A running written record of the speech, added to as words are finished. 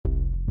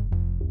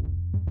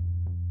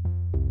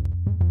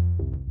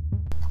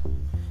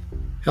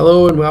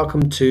Hello and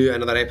welcome to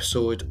another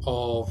episode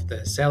of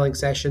the Selling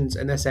Sessions.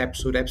 In this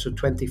episode, episode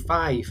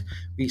 25,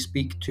 we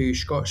speak to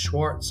Scott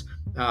Schwartz,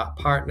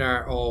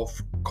 partner of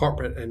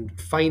corporate and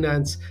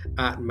finance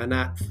at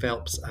Manatt,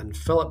 Phellps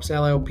Phillips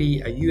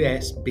LLP, a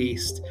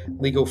US-based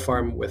legal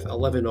firm with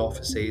 11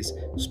 offices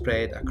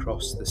spread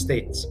across the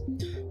States.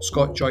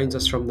 Scott joins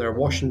us from their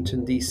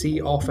Washington,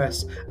 D.C.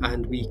 office,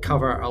 and we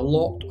cover a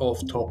lot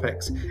of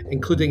topics,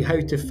 including how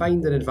to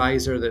find an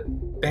advisor that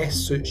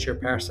best suits your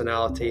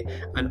personality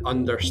and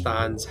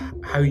understands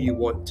how you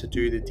want to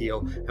do the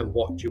deal and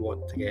what you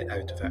want to get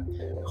out of it.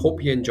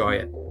 Hope you enjoy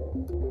it.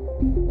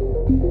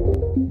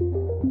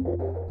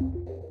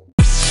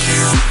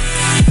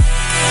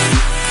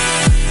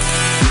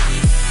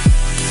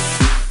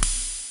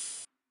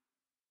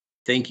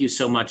 Thank you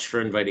so much for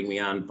inviting me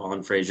on, Paul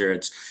and Fraser.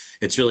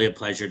 It's really a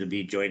pleasure to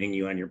be joining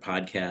you on your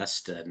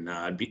podcast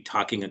and be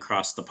talking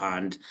across the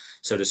pond,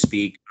 so to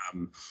speak.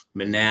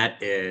 Manatt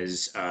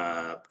is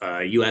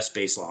a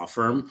U.S.-based law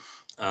firm.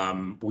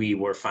 We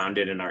were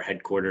founded and are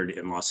headquartered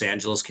in Los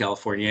Angeles,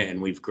 California, and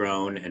we've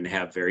grown and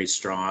have very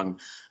strong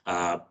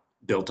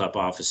built up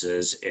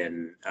offices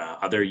in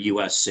other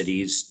U.S.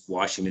 cities,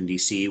 Washington,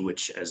 D.C.,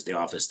 which is the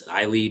office that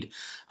I lead,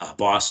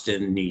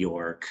 Boston, New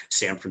York,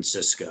 San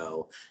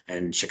Francisco,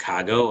 and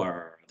Chicago are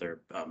our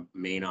other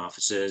main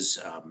offices.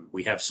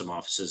 We have some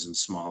offices in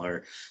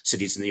smaller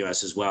cities in the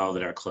U.S. as well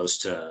that are close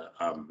to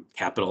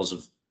capitals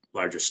of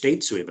larger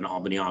states. So we have an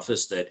Albany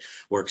office that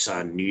works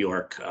on New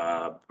York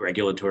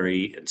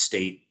regulatory and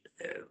state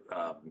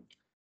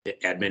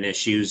admin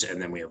issues,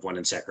 and then we have one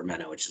in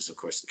Sacramento, which is of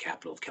course the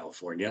capital of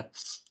California.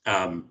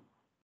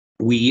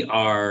 We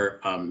are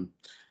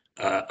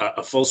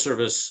a full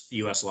service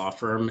U.S. law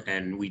firm,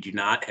 and we do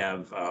not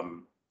have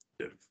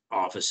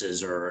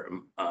offices or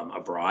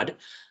abroad.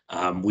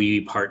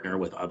 We partner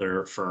with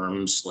other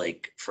firms,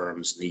 like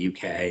firms in the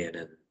UK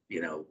and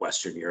in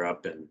Western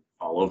Europe and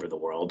all over the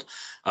world,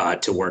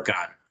 to work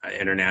on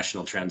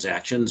international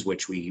transactions,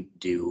 which we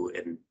do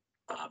in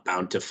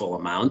bountiful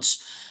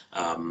amounts.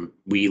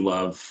 We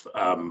love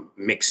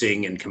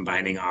mixing and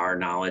combining our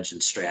knowledge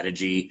and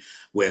strategy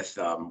with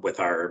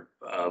our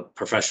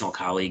professional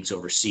colleagues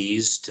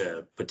overseas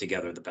to put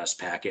together the best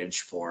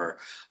package for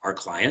our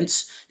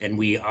clients. And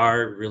we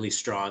are really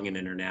strong in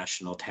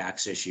international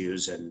tax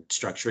issues and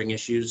structuring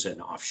issues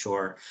and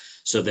offshore,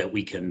 so that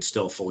we can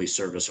still fully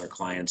service our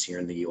clients here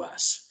in the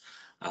U.S.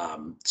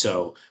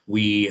 So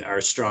we are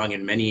strong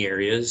in many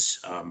areas.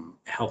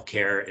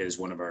 Healthcare is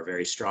one of our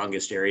very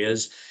strongest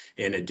areas.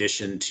 In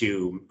addition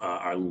to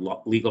our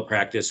legal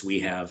practice, we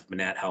have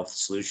Manatt Health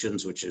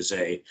Solutions, which is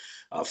a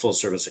full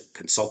service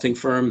consulting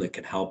firm that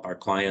can help our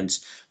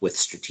clients with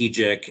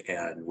strategic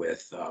and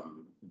with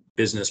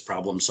business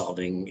problem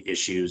solving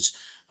issues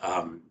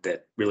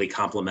that really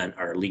complement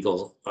our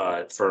legal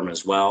firm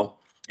as well.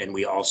 And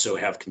we also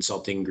have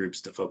consulting groups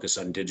that focus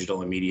on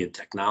digital and media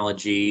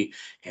technology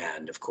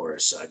and, of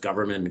course,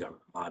 government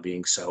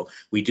lobbying. So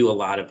we do a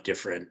lot of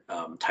different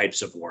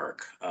types of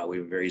work. We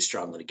have a very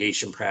strong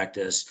litigation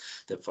practice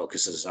that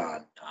focuses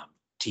on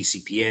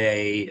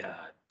TCPA,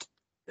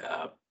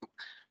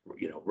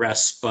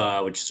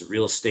 RESPA, which is a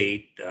real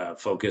estate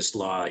focused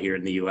law here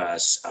in the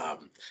U.S.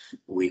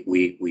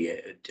 We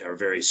are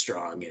very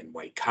strong in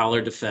white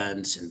collar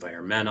defense,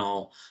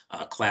 environmental,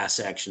 class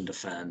action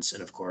defense,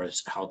 and of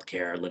course,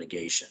 healthcare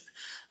litigation.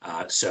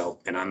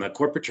 And on the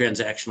corporate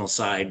transactional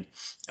side,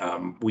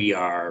 we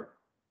are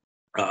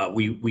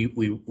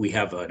we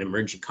have an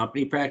emerging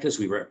company practice.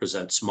 We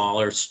represent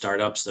smaller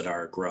startups that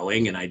are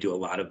growing, and I do a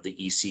lot of the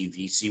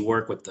EC/VC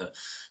work with the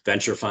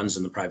venture funds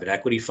and the private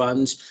equity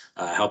funds,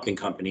 helping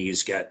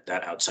companies get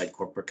that outside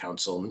corporate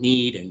counsel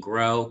need and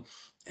grow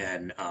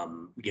and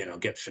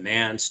get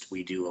financed.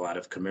 We do a lot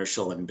of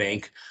commercial and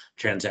bank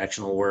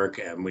transactional work,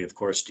 and we of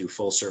course do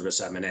full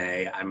service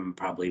M&A. I'm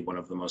probably one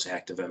of the most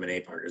active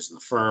M&A partners in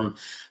the firm.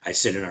 I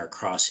sit in our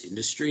cross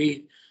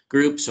industry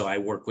group. So I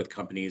work with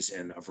companies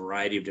in a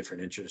variety of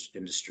different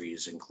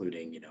industries,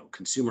 including,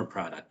 consumer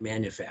product,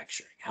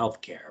 manufacturing,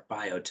 healthcare,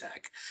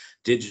 biotech,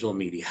 digital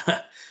media.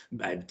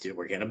 I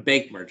work in a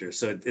bank merger.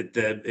 So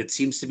it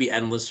seems to be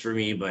endless for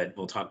me, but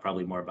we'll talk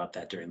probably more about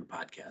that during the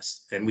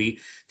podcast. And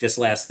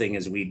last thing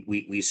is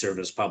we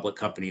service public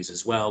companies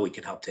as well. We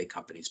can help take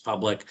companies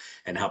public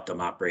and help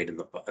them operate in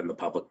the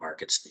public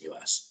markets in the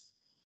US.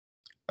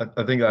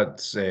 I think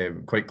that's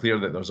quite clear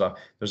that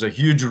there's a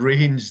huge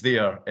range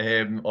there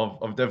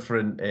of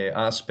different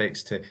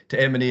aspects to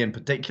M&A in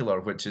particular,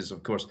 which is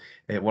of course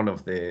one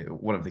of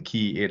the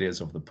key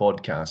areas of the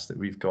podcast that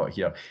we've got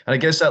here. And I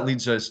guess that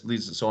leads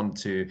us on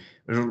to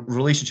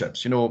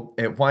relationships.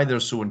 Why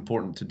they're so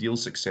important to deal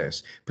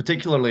success.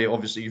 Particularly,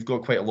 obviously, you've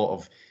got quite a lot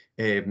of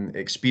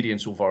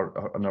experience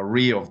over an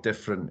array of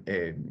different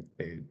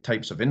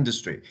types of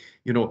industry,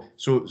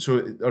 so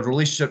are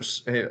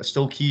relationships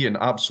still key in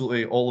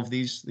absolutely all of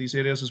these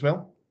areas as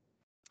well?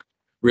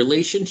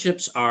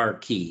 Relationships are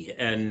key.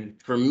 And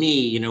for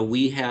me,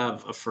 we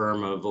have a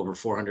firm of over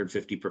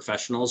 450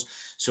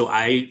 professionals. So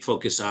I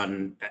focus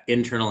on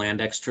internal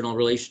and external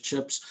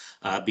relationships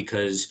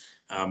because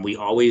we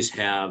always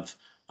have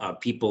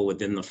people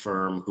within the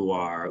firm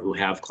who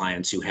have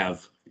clients who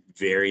have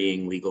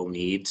varying legal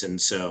needs.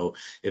 And so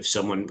if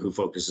someone who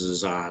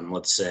focuses on,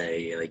 let's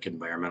say, like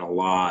environmental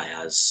law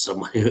has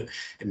someone who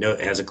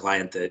has a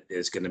client that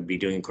is going to be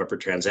doing a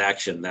corporate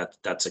transaction,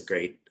 that's a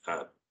great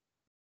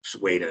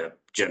way to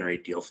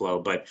generate deal flow.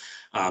 But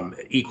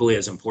equally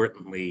as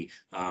importantly,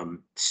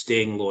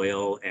 staying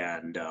loyal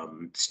and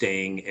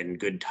staying in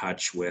good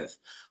touch with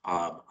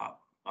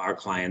our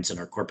clients and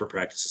our corporate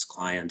practices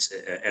clients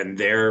and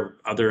their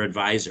other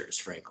advisors,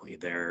 frankly,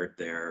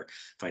 their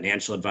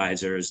financial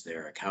advisors,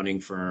 their accounting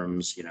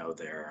firms,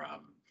 their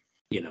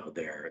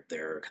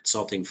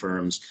consulting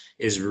firms,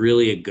 is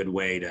really a good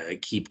way to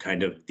keep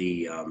kind of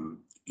the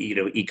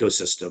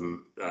ecosystem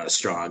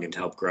strong and to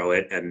help grow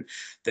it.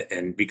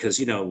 And because,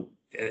 in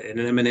an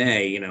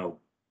M&A,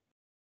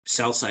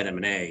 sell side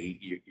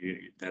M&A,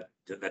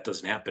 that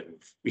doesn't happen,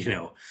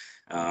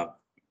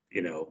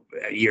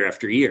 year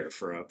after year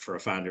for a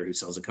founder who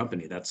sells a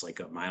company. That's like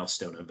a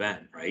milestone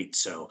event, right?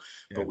 So,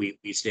 yeah. But we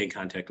stay in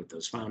contact with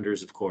those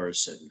founders, of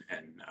course,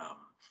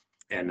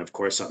 and of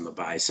course on the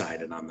buy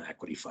side and on the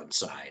equity fund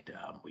side,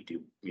 we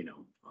do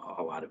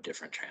a lot of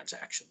different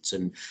transactions.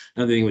 And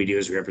another thing we do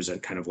is we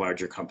represent kind of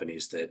larger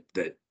companies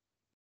that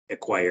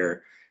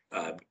acquire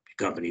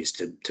companies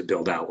to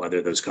build out,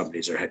 whether those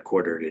companies are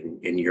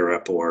headquartered in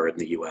Europe or in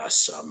the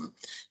US.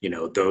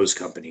 Those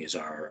companies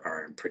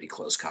are in pretty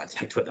close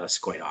contact with us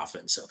quite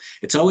often. So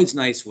it's always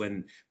nice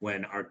when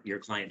your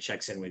client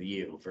checks in with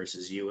you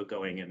versus you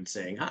going and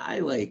saying, hi,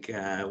 like,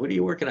 what are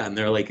you working on?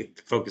 They're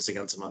like focusing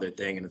on some other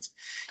thing. And it's,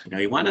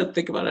 you want to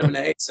think about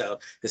M&A. So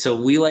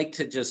we like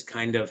to just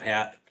kind of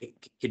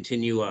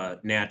continue a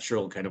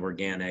natural kind of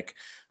organic,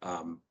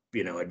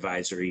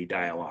 advisory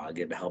dialogue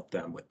and help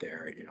them with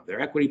their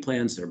equity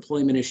plans, their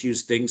employment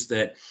issues, things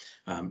that,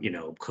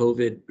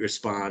 COVID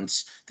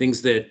response,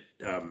 things that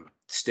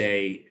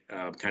stay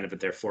kind of at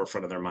their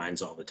forefront of their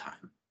minds all the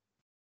time.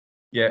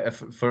 Yeah,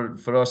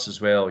 for us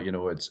as well,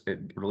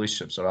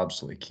 relationships are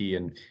absolutely key,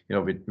 and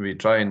we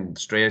try and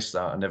stress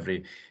that in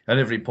every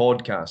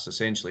podcast.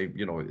 Essentially,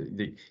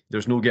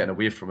 there's no getting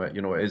away from it.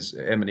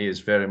 M&A is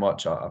very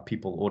much a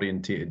people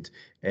oriented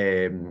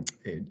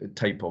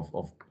type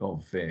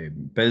of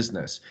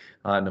business,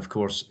 and of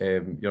course,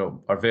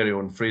 our very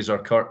own Fraser,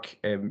 Kirk,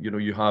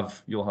 you'll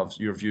have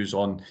your views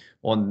on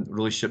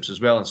relationships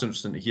as well. And it's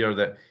interesting to hear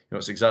that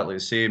it's exactly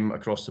the same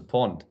across the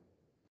pond.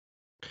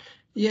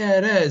 Yeah,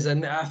 it is,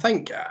 and I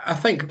think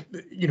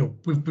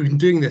we've been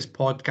doing this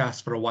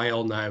podcast for a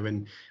while now,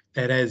 and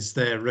it is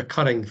the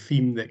recurring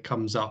theme that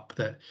comes up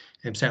that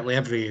certainly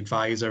every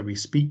advisor we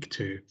speak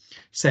to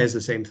says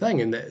the same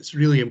thing, and that it's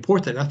really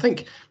important. I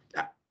think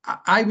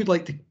I would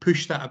like to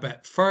push that a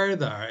bit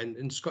further,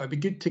 and Scott, it'd be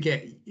good to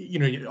get,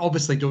 you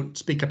obviously don't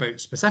speak about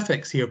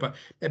specifics here, but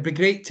it'd be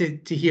great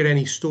to hear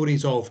any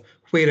stories of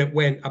where it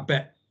went a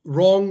bit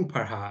wrong,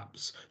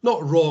 perhaps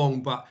not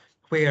wrong, but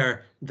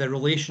where the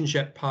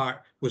relationship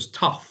part was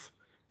tough,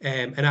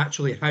 and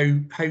actually how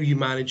you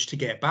managed to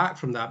get back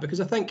from that.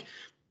 Because I think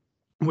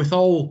with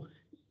all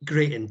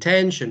great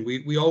intention,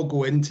 we all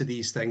go into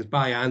these things,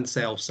 buy and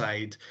sell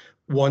side,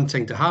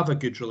 wanting to have a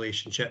good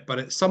relationship, but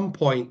at some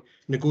point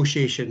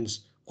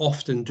negotiations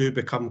often do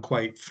become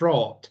quite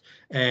fraught,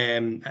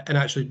 and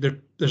actually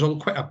there's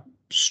quite a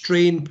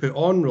strain put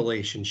on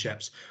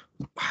relationships.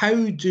 How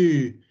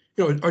do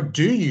or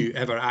do you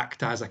ever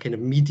act as a kind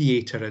of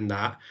mediator in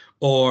that,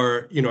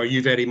 or are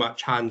you very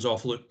much hands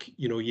off? Look,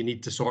 you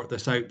need to sort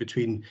this out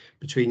between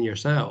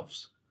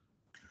yourselves.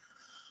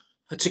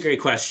 That's a great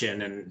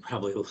question, and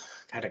probably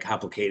kind of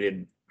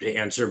complicated to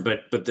answer.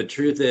 But the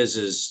truth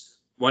is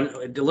a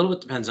little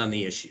bit depends on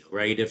the issue,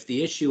 right? If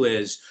the issue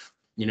is,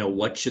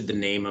 what should the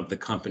name of the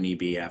company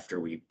be after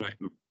we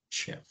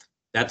merge? Yeah.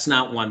 That's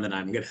not one that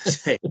I'm going to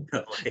say.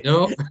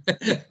 No.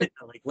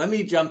 Let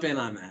me jump in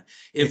on that.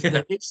 If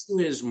the issue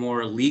is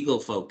more legal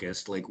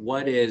focused, like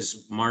what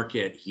is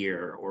market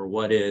here, or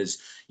what is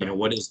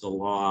the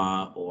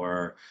law,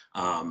 or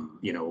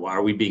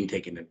are we being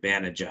taken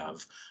advantage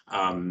of?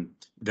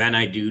 Then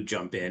I do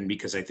jump in,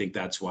 because I think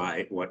that's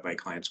what my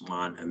clients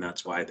want, and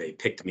that's why they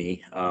picked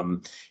me.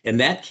 And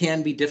that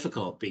can be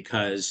difficult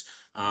because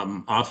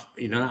not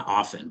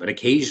often, but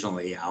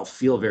occasionally I'll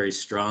feel very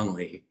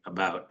strongly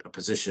about a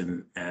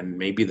position, and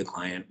maybe the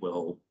client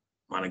will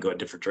want to go a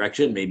different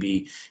direction.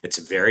 Maybe it's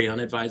a very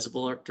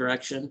unadvisable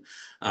direction.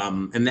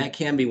 And that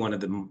can be one of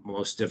the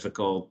most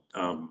difficult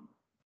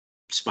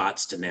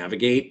spots to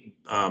navigate.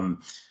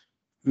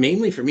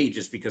 Mainly for me,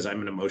 just because I'm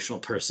an emotional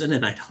person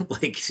and I don't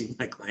like seeing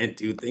my client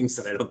do things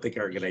that I don't think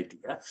are a good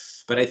idea.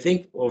 But I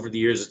think over the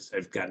years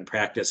I've gotten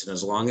practice, and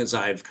as long as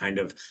I've kind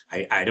of,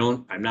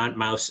 I'm not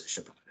mouse-ish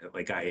about it.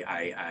 Like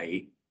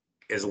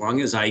as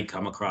long as I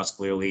come across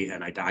clearly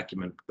and I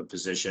document the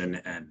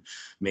position and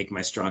make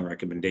my strong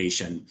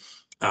recommendation,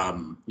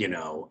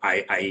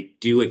 I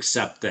do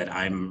accept that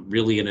I'm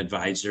really an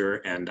advisor,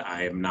 and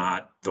I am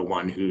not the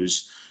one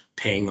who's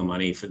paying the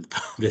money for the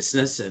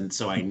business. And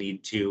so I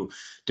need to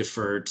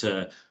defer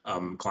to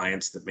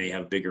clients that may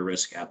have bigger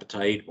risk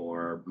appetite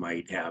or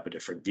might have a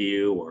different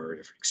view or a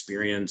different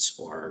experience,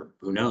 or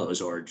who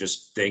knows, or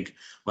just think,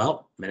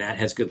 well, Manatt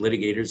has good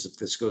litigators. If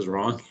this goes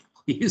wrong,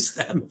 use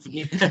them.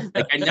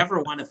 Like, I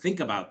never want to think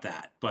about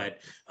that, but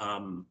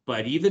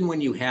even when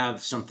you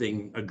have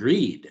something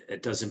agreed,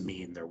 it doesn't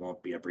mean there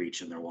won't be a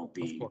breach and there won't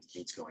be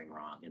things going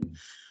wrong.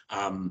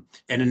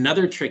 And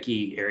another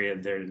tricky area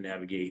there to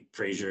navigate,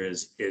 Fraser,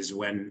 is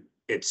when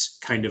it's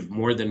kind of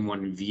more than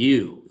one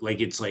view.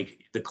 Like, it's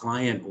like the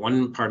client,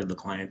 one part of the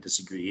client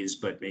disagrees,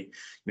 but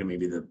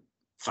maybe the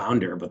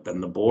founder, but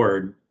then the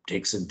board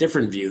takes a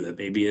different view that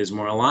maybe is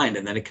more aligned,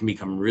 and then it can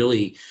become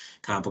really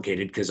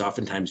complicated, because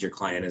oftentimes your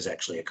client is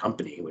actually a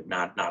company,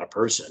 not a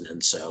person.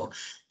 And so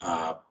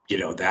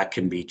that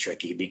can be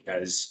tricky,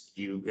 because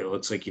it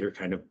looks like you're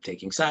kind of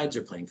taking sides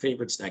or playing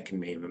favorites. That can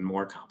be even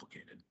more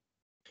complicated.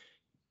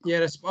 Yeah,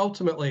 it's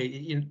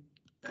ultimately,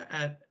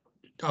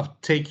 I'll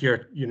take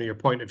your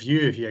point of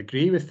view if you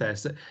agree with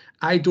this.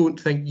 I don't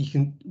think you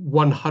can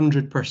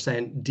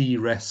 100%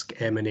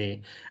 de-risk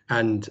M&A,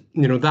 and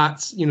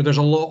that's there's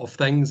a lot of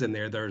things in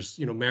there. There's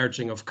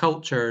merging of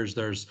cultures.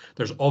 There's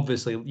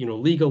obviously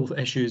legal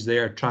issues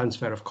there,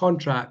 transfer of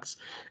contracts,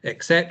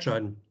 etc.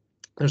 And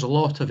there's a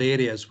lot of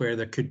areas where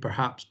there could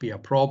perhaps be a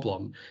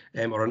problem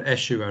or an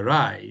issue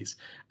arise,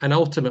 and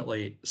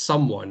ultimately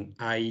someone,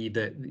 i.e.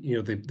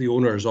 the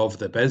owners of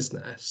the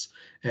business,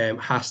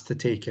 has to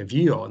take a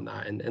view on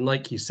that. And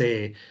like you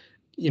say,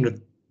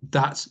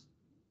 that's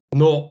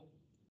not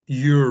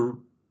your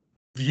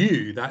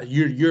view. That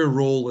your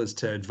role is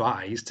to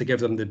advise, to give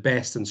them the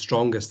best and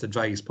strongest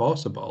advice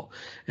possible,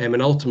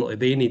 and ultimately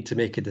they need to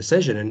make a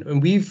decision.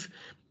 And we've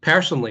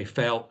personally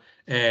felt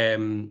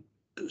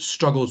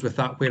struggles with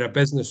that, where a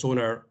business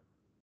owner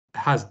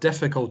has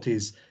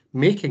difficulties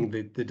making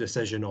the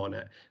decision on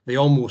it. They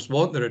almost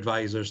want their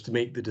advisors to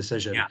make the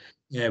decision,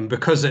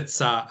 because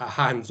it's a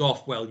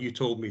hands-off, well, you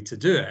told me to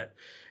do it.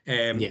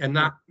 And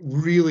that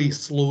really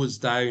slows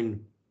down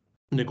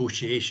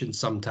negotiations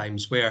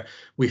sometimes, where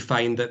we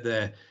find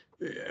that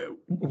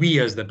we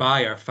as the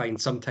buyer find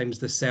sometimes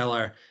the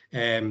seller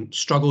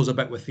struggles a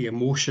bit with the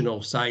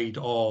emotional side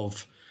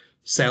of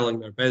selling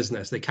their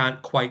business. They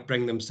can't quite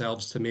bring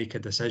themselves to make a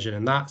decision,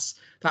 and that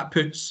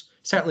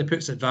certainly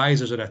puts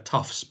advisors in a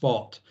tough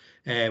spot,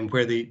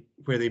 where they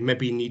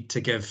maybe need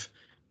to give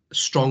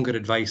stronger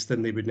advice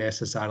than they would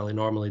necessarily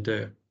normally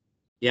do.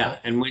 Yeah,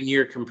 and when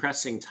you're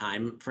compressing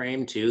time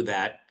frame too,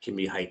 that can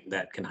heighten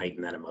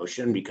that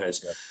emotion,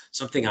 because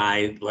something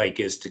I like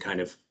is to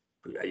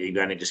you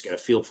kind of just get a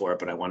feel for it,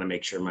 but I want to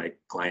make sure my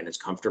client is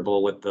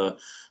comfortable with the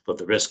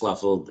risk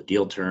level, the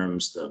deal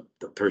terms, the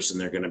person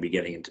they're going to be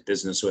getting into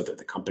business with, or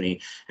the company.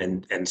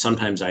 And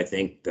sometimes I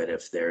think that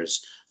if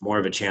there's more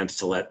of a chance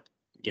to let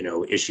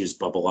issues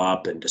bubble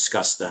up and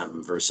discuss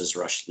them versus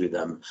rush through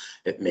them,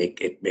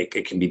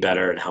 it can be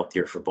better and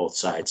healthier for both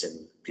sides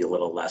and be a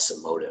little less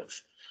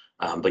emotive.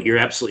 But you're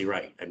absolutely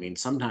right. I mean,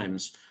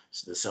 sometimes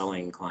the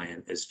selling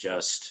client is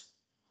just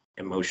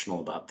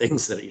emotional about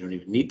things that you don't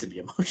even need to be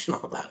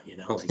emotional about.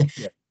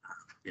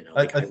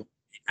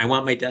 I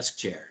want my desk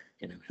chair.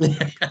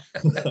 It's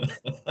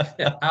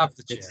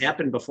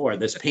happened before.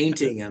 This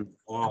painting on the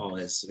wall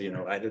is,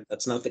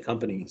 that's not the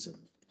company's.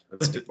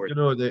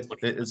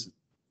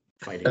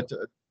 Fighting.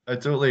 I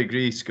totally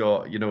agree,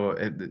 Scott.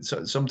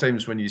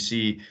 Sometimes when you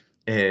see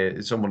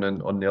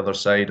someone on the other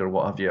side or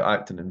what have you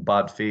acting in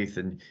bad faith,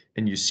 and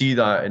you see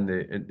that in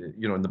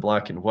the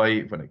black and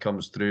white when it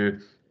comes through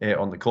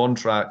on the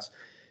contracts,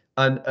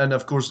 and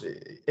of course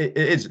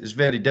it's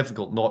very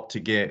difficult not to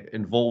get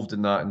involved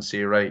in that and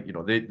say, right,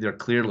 they're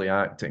clearly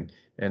acting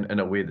in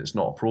a way that's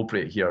not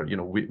appropriate here.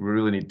 We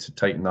really need to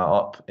tighten that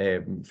up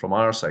from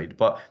our side.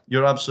 But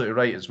you're absolutely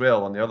right as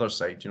well on the other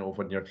side.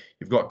 When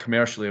you've got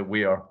commercially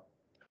aware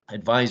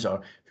advisor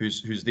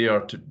who's there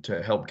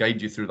to help guide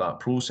you through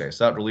that process,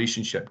 that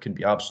relationship can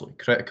be absolutely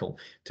critical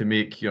to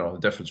make the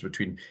difference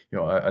between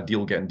a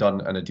deal getting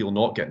done and a deal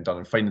not getting done,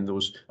 and finding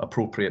those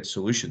appropriate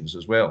solutions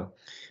as well.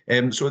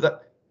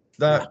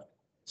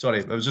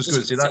 Sorry, I was just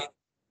going to say that.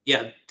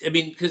 Yeah, I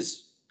mean,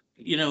 because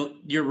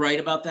you're right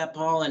about that,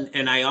 Paul,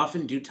 and I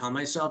often do tell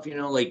myself,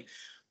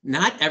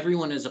 not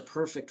everyone is a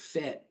perfect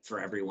fit for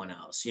everyone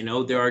else.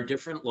 There are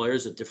different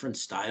lawyers with different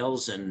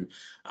styles, and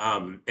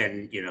I'd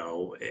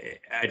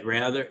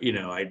rather,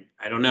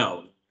 I don't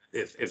know,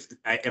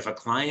 if a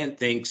client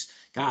thinks,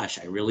 gosh,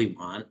 I really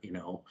want,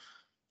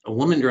 a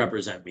woman to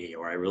represent me,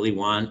 or I really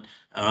want,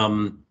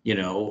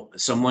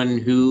 someone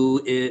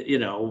who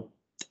is,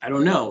 I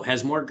don't know,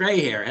 has more gray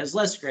hair, has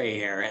less gray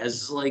hair,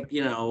 has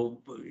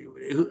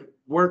who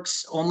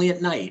works only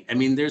at night. I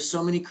mean, there's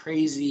so many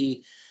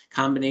crazy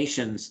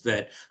combinations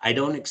that I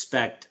don't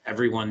expect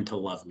everyone to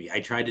love me. I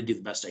try to do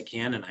the best I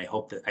can, and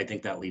I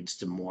think that leads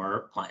to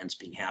more clients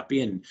being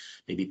happy and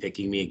maybe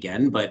picking me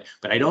again. But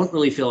I don't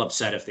really feel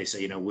upset if they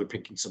say, we're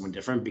picking someone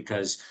different,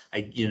 because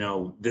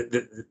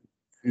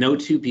no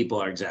two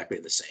people are exactly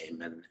the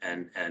same,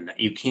 and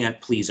you can't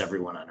please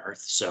everyone on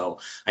earth. So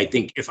I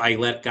think if I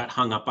got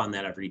hung up on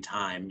that every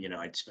time,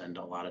 I'd spend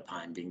a lot of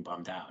time being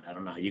bummed out. I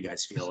don't know how you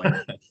guys feel like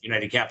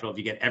United Capital, if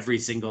you get every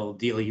single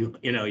deal you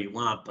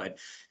want, but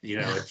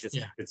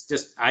it's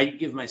just I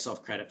give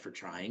myself credit for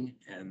trying,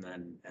 and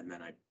then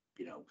I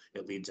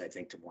it leads, I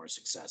think, to more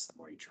success the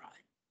more you try.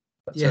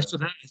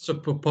 So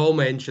Paul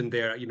mentioned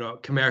there,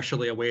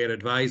 commercially aware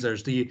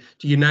advisors. Do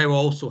you now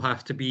also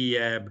have to be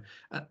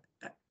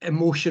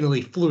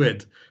emotionally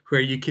fluid,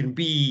 where you can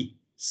be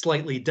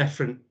slightly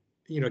different,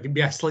 can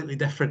be a slightly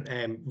different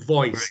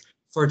voice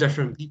for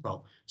different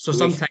people? So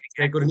sometimes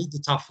they're going to need the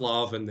tough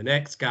love, and the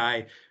next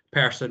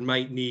person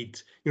might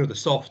need, the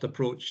soft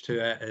approach to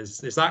it.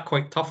 Is that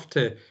quite tough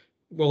to?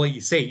 Well, like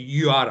you say,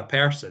 you are a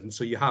person,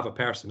 so you have a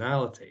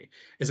personality.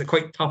 Is it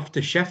quite tough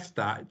to shift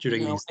that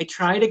during these? I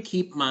try to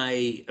keep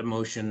my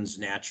emotions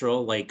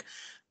natural, like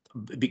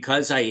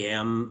because I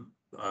am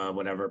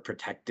whatever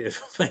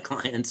protective of my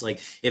clients.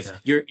 Like if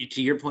you're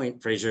to your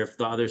point, Fraser, if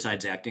the other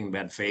side's acting in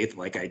bad faith,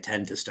 like I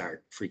tend to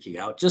start freaking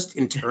out just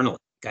internally.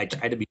 I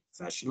try to be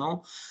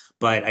professional,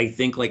 but I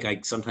think like I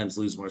sometimes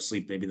lose more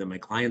sleep maybe than my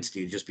clients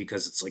do, just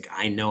because it's like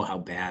I know how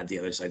bad the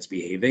other side's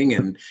behaving,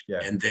 and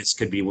this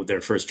could be their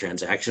first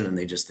transaction, and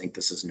they just think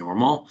this is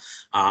normal.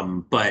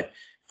 But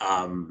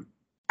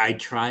I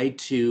try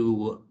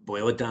to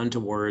boil it down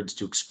to words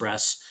to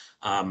express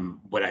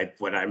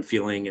what I'm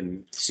feeling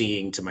and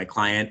seeing to my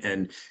client.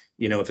 And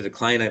if it's a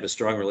client I have a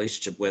strong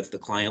relationship with, the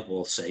client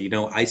will say,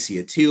 I see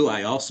it too.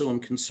 I also am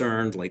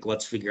concerned. Like,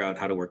 let's figure out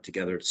how to work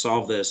together to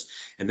solve this.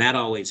 And that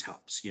always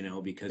helps,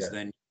 because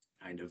then you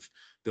kind of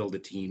build a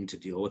team to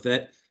deal with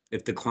it.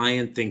 If the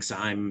client thinks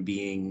I'm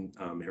being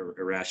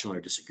irrational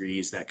or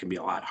disagrees, that can be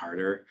a lot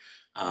harder.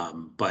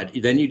 But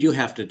then you do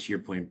have to your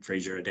point,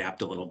 Fraser,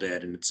 adapt a little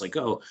bit. And it's like,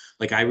 oh,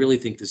 like I really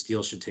think this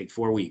deal should take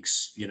 4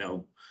 weeks.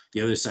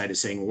 The other side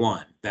is saying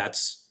 1.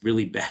 That's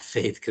really bad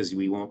faith, because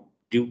we won't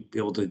be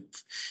able to.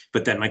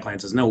 But then my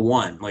client says no,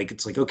 1. Like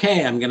it's like,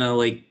 okay, I'm gonna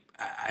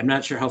I'm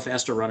not sure how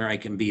fast a runner I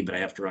can be, but I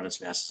have to run as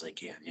fast as I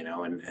can,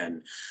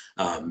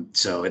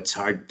 so it's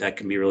hard. That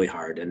can be really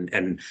hard.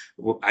 And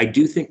I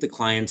do think the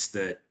clients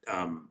that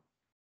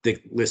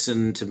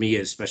listen to me,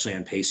 especially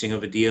on pacing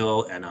of a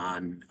deal and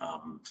on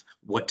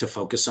what to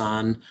focus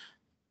on,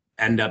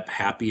 end up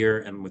happier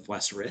and with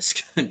less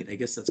risk. I mean, I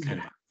guess that's kind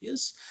of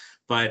obvious,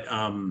 but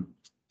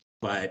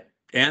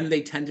and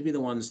they tend to be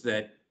the ones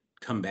that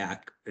come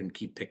back and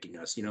keep picking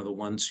us. The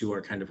ones who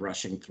are kind of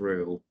rushing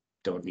through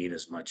don't need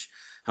as much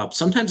help.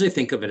 Sometimes I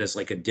think of it as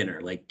like a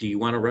dinner. Like, do you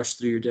want to rush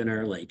through your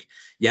dinner? Like,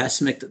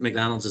 yes,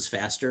 McDonald's is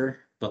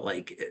faster, but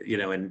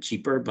and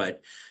cheaper,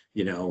 but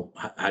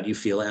how do you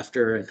feel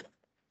after?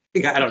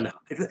 I don't know.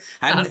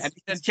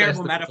 It's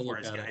terrible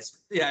metaphors, guys.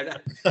 Yeah,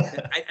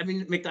 I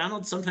mean,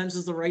 McDonald's sometimes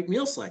is the right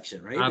meal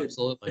selection, right?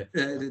 Absolutely.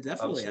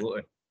 Definitely.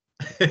 Absolutely.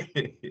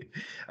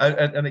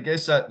 and I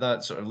guess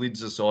that sort of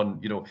leads us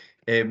on,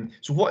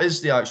 so what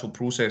is the actual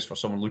process for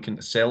someone looking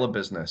to sell a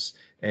business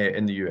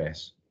in the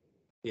US?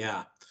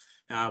 Yeah.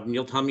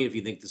 You'll tell me if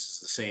you think this is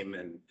the same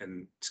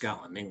in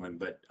Scotland, England,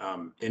 but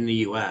in the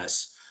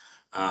US,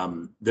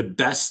 the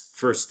best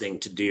first thing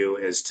to do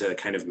is to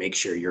kind of make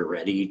sure you're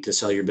ready to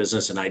sell your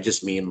business. And I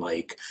just mean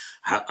like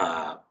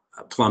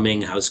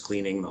plumbing, house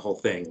cleaning, the whole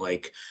thing.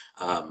 Like,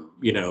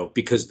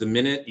 because the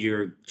minute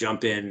you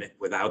jump in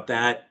without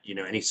that,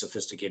 any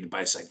sophisticated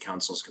buy-side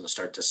counsel is going to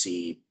start to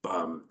see,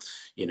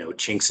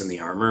 chinks in the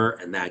armor,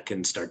 and that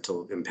can start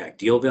to impact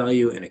deal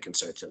value, and it can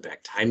start to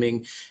impact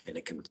timing, and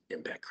it can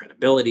impact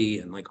credibility,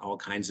 and like all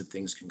kinds of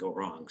things can go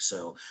wrong.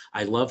 So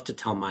I love to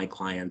tell my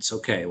clients,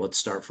 okay, let's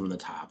start from the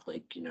top.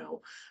 Like,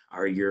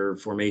 are your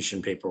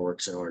formation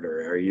paperworks in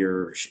order? Are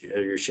your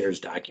shares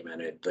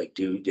documented? Like,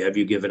 have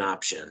you given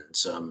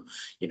options?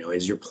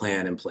 Is your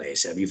plan in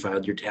place? Have you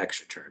filed your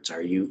tax returns?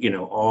 Are you,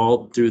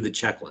 all through the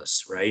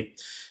checklist, right?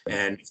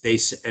 And if they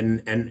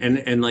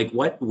and like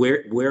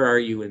where are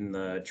you in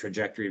the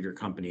trajectory of your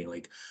company?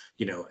 Like,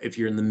 if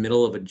you're in the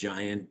middle of a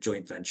giant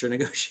joint venture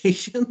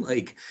negotiation,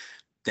 like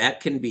that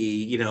can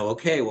be,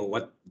 okay, well,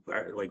 what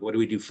do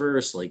we do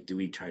first? Like, do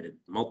we try to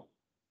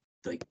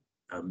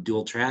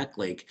dual track?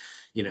 Like,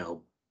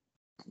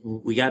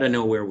 we got to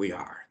know where we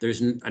are.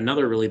 There's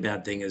another really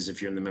bad thing is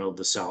if you're in the middle of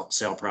the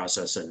sale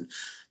process and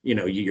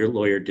your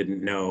lawyer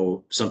didn't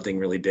know something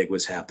really big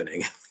was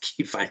happening.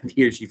 He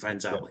or she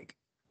finds out like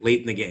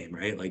late in the game,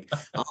 right? Like,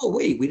 oh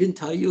wait, we didn't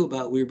tell you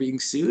about we were being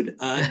sued.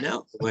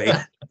 No, like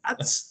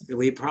that's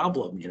really a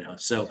problem,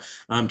 So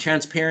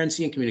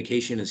transparency and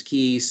communication is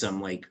key.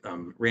 Some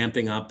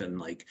ramping up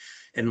and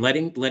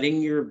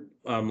letting your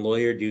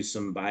lawyer do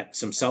some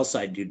sell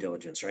side due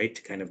diligence, right?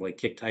 To kind of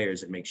kick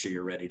tires and make sure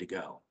you're ready to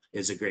go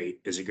is a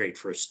great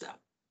first step.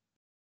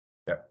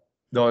 Yeah,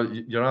 no,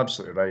 you're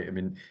absolutely right. I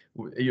mean,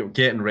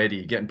 getting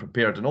ready, getting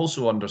prepared, and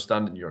also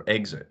understanding your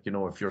exit.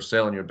 If you're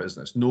selling your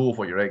business, know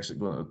what your exit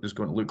is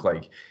going to look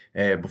like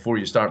before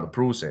you start the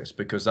process,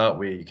 because that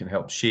way you can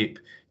help shape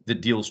the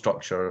deal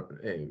structure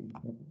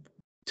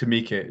to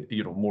make it,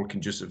 you know, more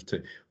conducive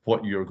to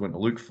what you're going to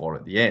look for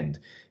at the end.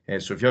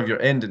 So if you have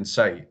your end in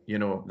sight, you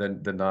know,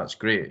 then that's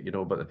great, you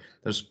know. But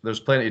there's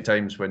plenty of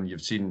times when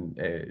you've seen,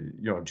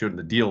 you know, during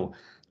the deal,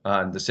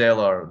 and the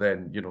seller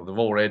then, you know, they're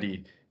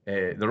already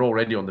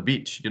on the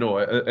beach, you know,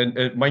 in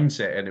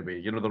mindset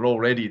anyway. You know, they're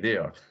already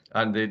there,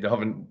 and they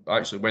haven't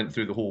actually went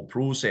through the whole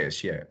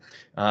process yet.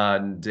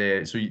 And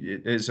so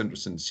it is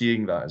interesting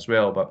seeing that as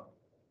well. But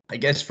I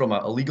guess from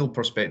a legal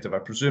perspective, I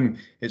presume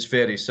it's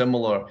very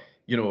similar,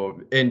 you know,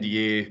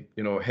 NDA,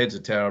 you know, heads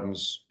of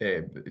terms,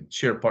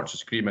 share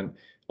purchase agreement,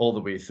 all the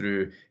way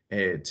through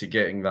to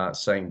getting that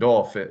signed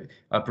off.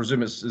 I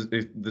presume it's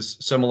this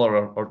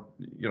similar or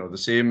you know, the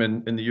same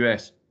in the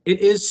US. It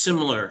is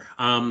similar.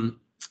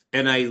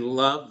 And I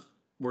love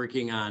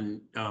working on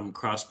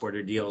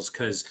cross-border deals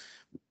because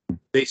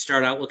they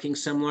start out looking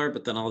similar,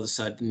 but then all of a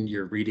sudden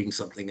you're reading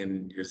something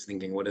and you're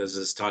thinking, what is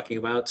this talking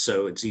about?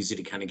 So it's easy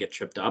to kind of get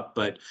tripped up.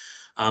 But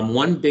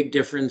one big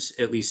difference,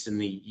 at least in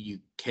the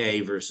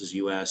UK versus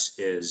US,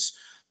 is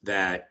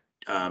that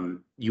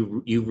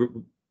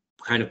you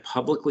kind of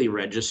publicly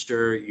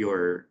register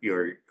your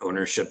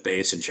ownership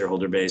base and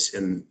shareholder base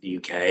in the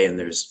UK, and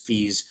there's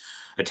fees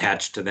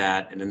attached to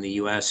that. And in the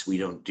US, we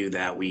don't do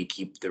that. We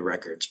keep the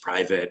records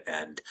private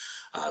and,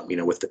 you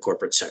know, with the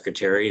corporate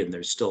secretary, and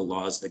there's still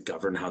laws that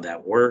govern how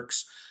that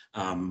works.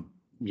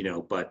 You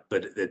know, but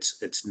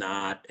it's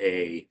not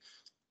a,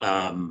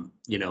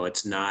 you know,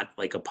 it's not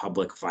like a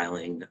public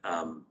filing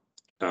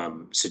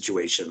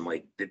situation.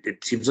 Like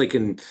it seems like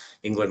in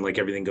England, like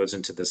everything goes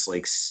into this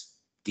like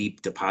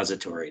deep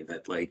depository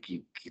that like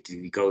you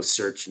go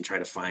search and try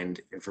to find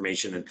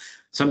information, and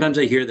sometimes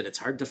I hear that it's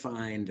hard to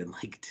find, and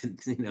like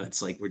you know,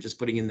 it's like we're just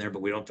putting in there,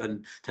 but we don't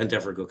tend to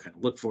ever go kind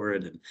of look for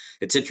it, and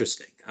it's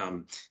interesting.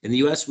 In the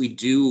US, we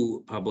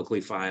do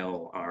publicly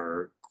file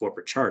our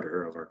corporate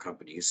charter of our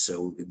companies,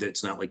 so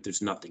it's not like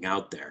there's nothing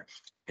out there.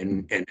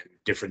 And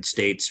different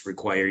states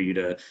require you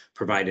to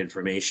provide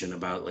information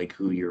about like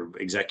who your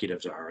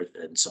executives are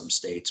in some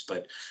states,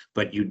 but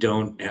you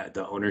don't.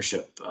 The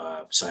ownership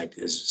side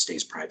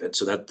stays private,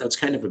 so that's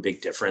kind of a big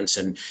difference,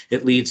 and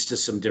it leads to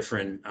some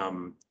different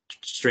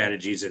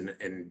strategies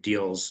and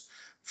deals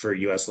for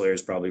U.S.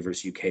 lawyers probably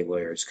versus UK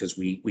lawyers, because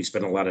we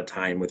spend a lot of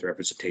time with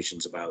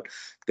representations about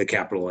the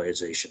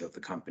capitalization of the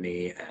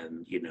company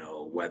and, you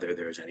know, whether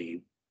there's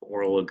any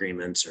oral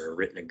agreements or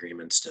written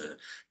agreements to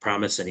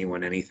promise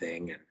anyone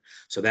anything, and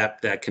so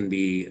that can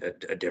be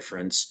a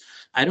difference.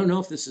 I don't know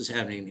if this is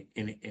happening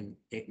in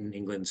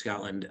England,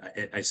 Scotland.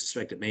 I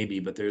suspect it may be,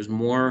 but there's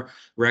more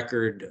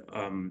record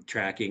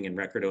tracking and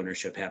record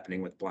ownership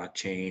happening with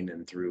blockchain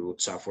and through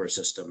software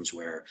systems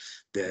where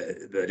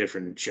the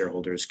different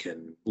shareholders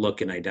can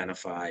look and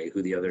identify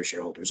who the other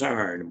shareholders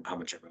are and how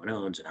much everyone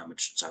owns and how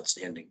much is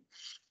outstanding.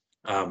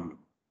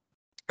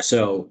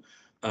 So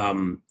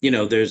you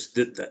know, there's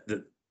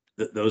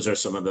those are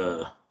some of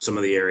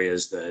the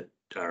areas that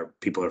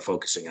people are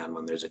focusing on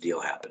when there's a deal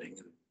happening.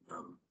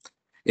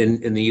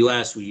 In the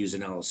US, we use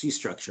an LLC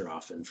structure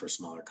often for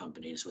smaller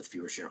companies with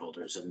fewer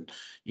shareholders, and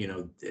you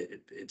know,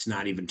 it's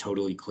not even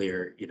totally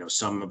clear. You know,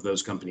 some of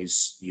those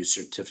companies use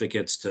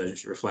certificates to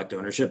reflect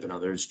ownership, and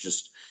others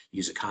just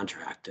use a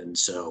contract. And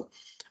so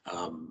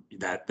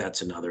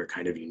that's another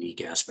kind of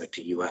unique aspect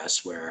to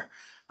US where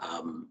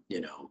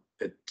you know,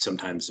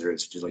 sometimes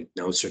there's just like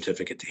no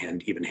certificate to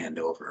hand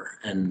over,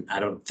 and I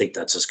don't think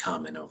that's as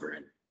common over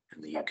in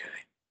the UK.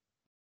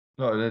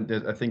 No,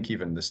 I think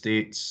even the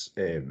states,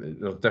 there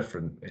are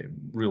different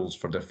rules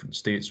for different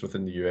states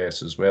within the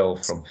US as well.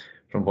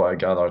 From what I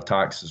gather,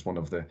 tax is one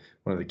of the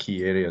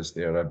key areas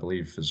there, I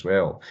believe, as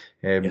well.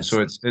 Yes.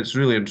 So it's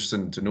really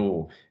interesting to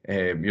know,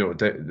 you know,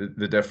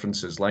 the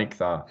differences like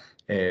that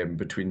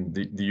between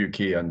the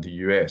UK and the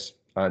US.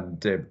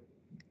 And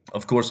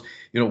of course,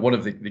 you know, one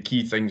of the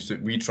key things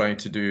that we try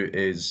to do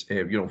is,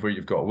 you know, where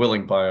you've got a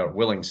willing buyer,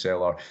 willing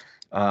seller,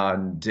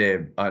 and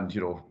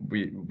you know,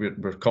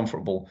 we're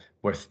comfortable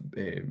with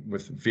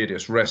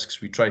various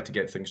risks. We try to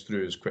get things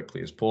through as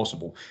quickly as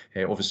possible.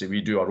 Obviously, we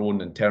do our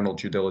own internal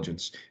due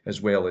diligence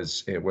as well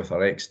as with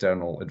our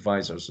external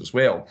advisors as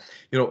well.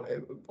 You know,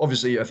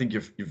 obviously, I think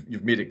you've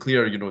made it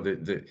clear. You know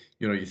that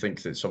you know, you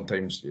think that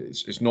sometimes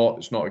it's not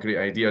a great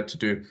idea to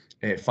do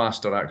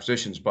faster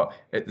acquisitions, but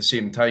at the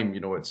same time, you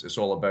know, it's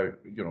all about,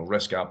 you know,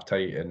 risk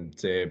appetite, and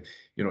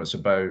you know, it's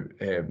about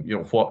you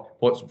know,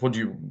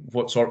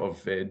 what sort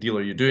of deal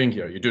are you doing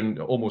here? You're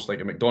doing almost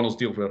like a McDonald's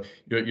deal where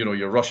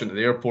you're rushing to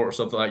the airport or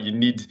something like that. You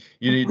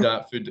need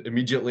that food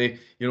immediately.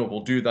 You know, we'll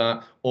do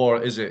that.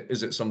 Or is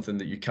it something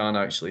that you can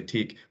actually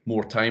take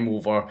more time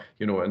over?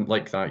 You know, and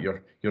like that,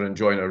 you're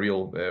enjoying a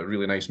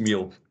really nice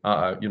meal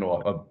at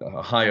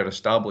a higher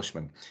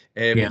establishment.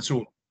 Yeah.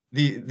 So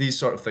these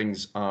sort of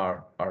things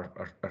are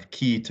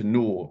key to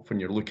know when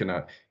you're looking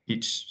at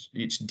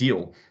each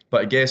deal.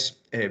 But I guess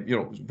you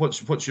know,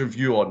 what's your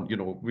view on, you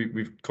know,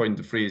 we've coined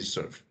the phrase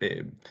sort of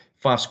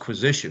fast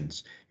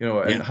acquisitions, you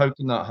know, and how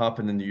can that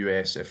happen in the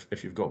US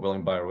if you've got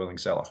willing buyer, willing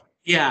seller?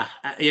 Yeah,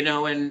 you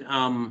know, and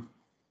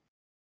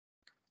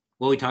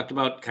Well, we talked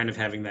about kind of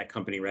having that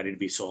company ready to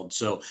be sold.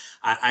 So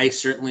I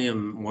certainly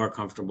am more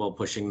comfortable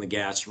pushing the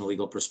gas from a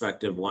legal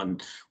perspective. When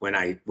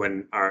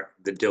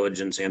the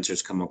diligence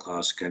answers come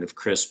across kind of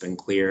crisp and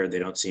clear, they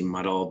don't seem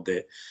muddled,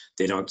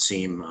 they don't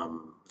seem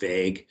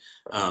vague.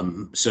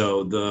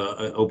 So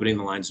the opening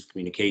the lines of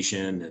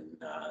communication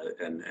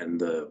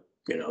and the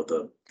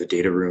the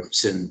data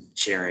rooms and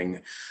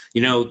sharing,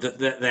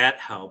 that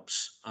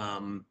helps.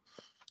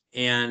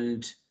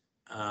 And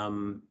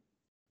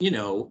you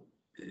know.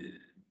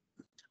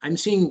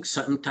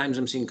 Sometimes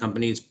I'm seeing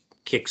companies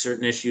kick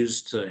certain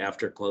issues to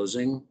after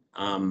closing,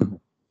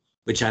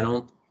 which I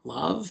don't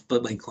love,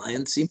 but my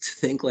clients seem to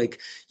think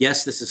like,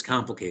 yes, this is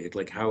complicated.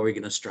 Like, how are we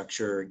going to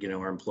structure,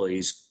 our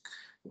employees'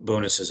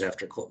 bonuses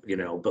after,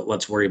 but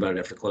let's worry about it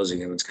after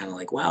closing. And it's kind of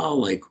like, well,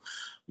 like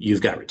you've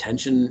got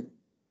retention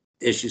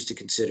issues to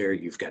consider,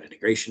 you've got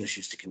integration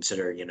issues to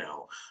consider,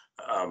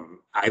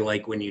 I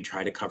like when you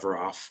try to cover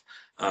off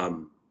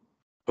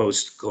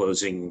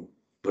post-closing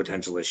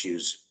potential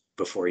issues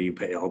before you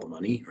pay all the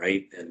money,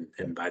 right?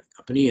 And buy the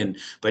company.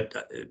 But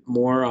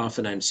more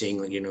often I'm seeing,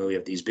 we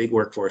have these big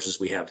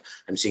workforces.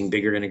 I'm seeing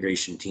bigger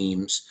integration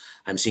teams.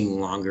 I'm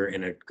seeing longer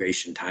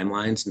integration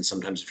timelines. And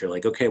sometimes if you're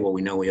like, okay, well,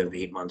 we know we have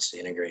 8 months to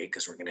integrate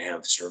because we're going to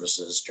have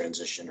services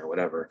transition or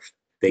whatever,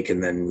 they can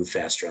then move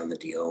faster on the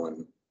deal.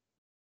 And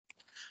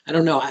I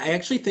don't know. I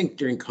actually think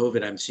during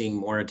COVID, I'm seeing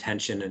more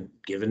attention and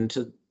given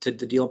to the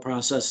deal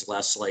process,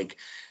 less like,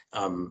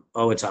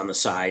 it's on the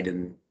side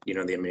and,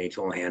 the M&A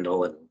tool will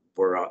handle it.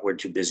 We're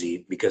too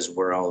busy because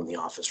we're all in the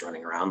office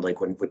running around.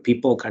 Like when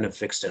people kind of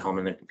fixed at home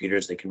in their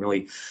computers, they can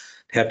really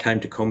have time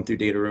to comb through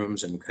data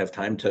rooms and have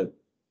time to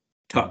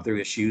talk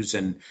through issues.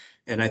 And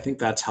I think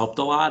that's helped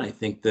a lot. I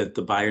think that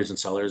the buyers and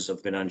sellers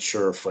have been on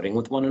sure footing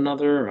with one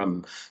another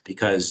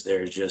because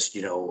there's just,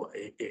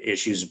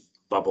 issues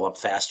bubble up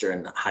faster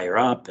and higher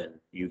up, and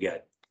you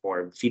get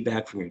more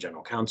feedback from your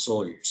general counsel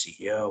or your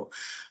CEO,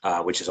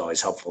 which is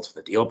always helpful to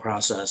the deal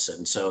process.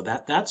 And so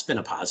that's been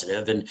a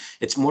positive, and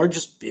it's more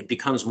just, it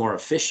becomes more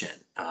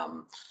efficient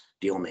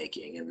deal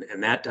making.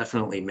 And that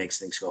definitely makes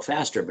things go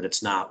faster, but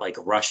it's not like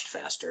rushed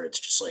faster.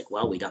 It's just like,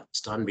 well, we got this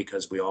done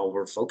because we all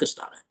were focused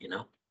on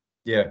it,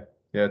 Yeah,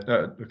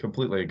 I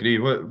completely agree.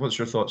 What's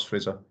your thoughts,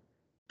 Fraser?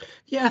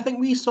 Yeah, I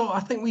think we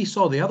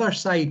saw the other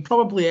side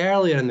probably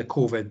earlier in the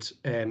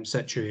COVID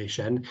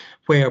situation,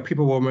 where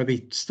people were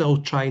maybe still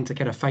trying to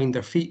kind of find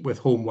their feet with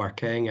home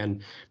working,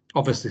 and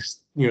obviously,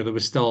 there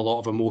was still a lot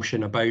of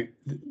emotion about,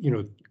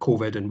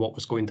 COVID and what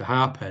was going to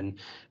happen.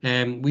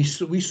 We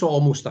saw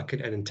almost like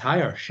an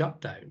entire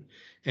shutdown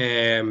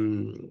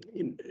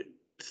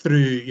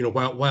through,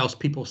 whilst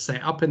people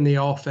set up in the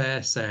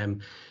office.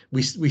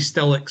 We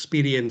still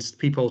experienced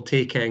people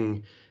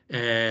taking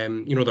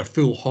their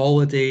full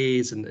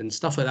holidays and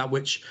stuff like that,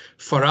 which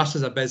for us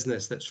as a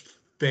business that's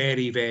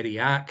very, very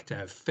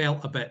active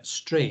felt a bit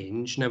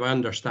strange. Now, I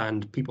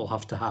understand people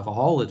have to have a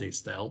holiday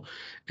still,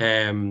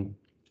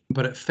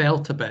 but it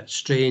felt a bit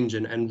strange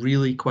and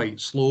really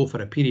quite slow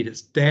for a period.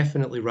 It's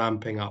definitely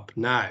ramping up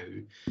now.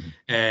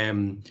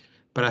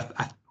 But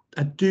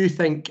I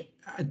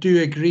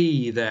do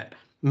agree that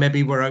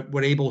maybe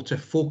we're able to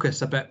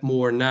focus a bit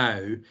more now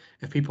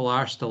if people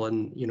are still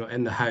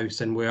in the house,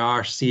 and we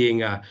are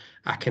seeing a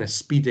kind of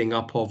speeding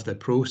up of the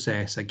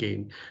process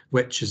again,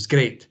 which is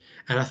great.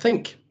 And I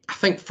think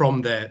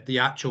from the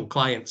actual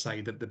client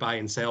side, the buy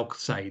and sell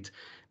side,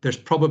 there's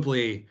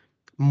probably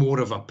more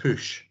of a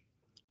push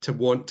to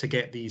want to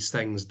get these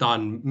things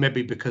done,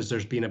 maybe because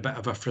there's been a bit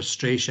of a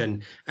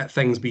frustration at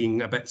things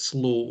being a bit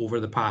slow over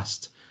the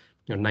past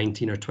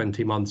 19 or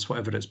 20 months,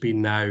 whatever it's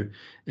been now,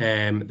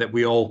 that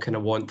we all kind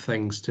of want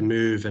things to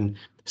move, and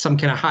some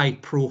kind of high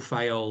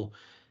profile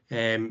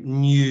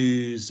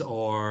news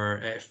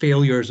or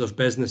failures of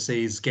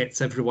businesses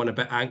gets everyone a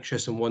bit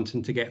anxious and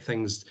wanting to get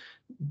things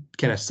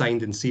kind of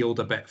signed and sealed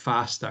a bit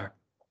faster.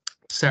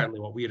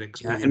 Certainly what we're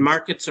experiencing. And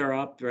markets are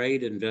up,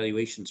 right? And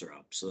valuations are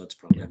up. So that's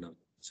probably another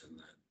reason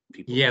that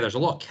people. Yeah, there's a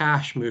lot of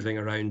cash moving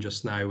around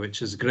just now,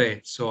 which is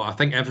great. So I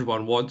think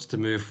everyone wants to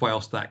move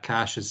whilst that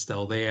cash is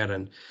still there.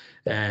 And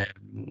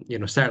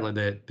certainly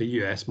the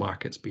US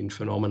market's been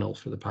phenomenal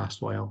for the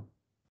past while.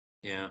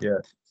 Yeah.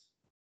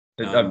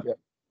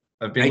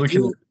 I've been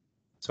looking.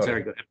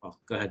 Sorry, go ahead, Paul.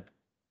 Go ahead.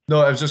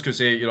 No, I was just going to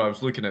say, I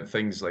was looking at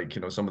things like,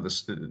 some of the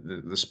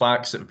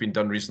SPACs that have been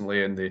done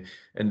recently in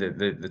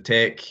the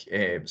tech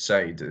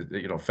side,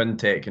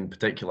 fintech in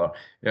particular.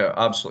 Yeah,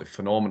 absolutely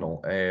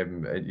phenomenal.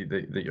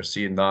 That you're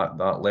seeing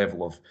that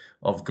level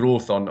of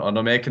growth on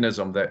a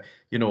mechanism that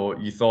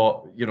you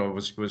thought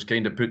was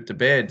kind of put to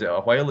bed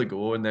a while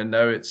ago, and then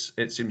now it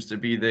seems to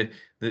be the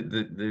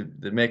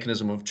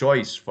mechanism of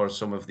choice for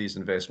some of these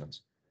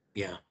investments.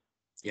 Yeah,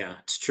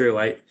 it's true.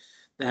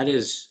 That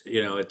is,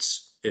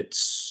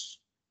 it's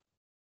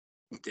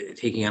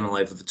taking on a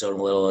life of its own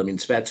a little. I mean,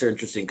 SPACs are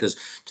interesting because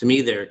to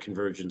me they're a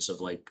convergence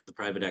of like the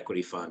private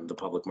equity fund, the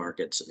public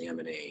markets, and the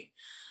M&A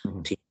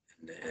team,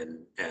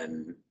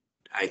 and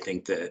I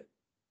think that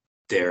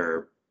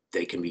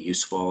they can be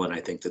useful, and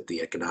I think that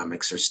the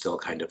economics are still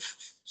kind of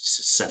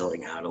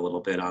settling out a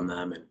little bit on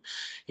them, and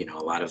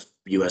a lot of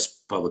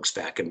U.S. public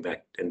SPAC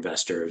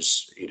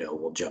investors,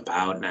 will jump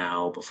out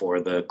now before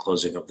the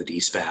closing of the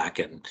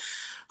D-SPAC, and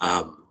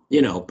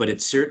but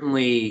it's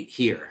certainly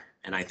here,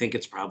 and I think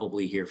it's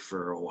probably here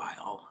for a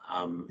while.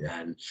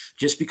 And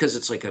just because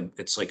it's like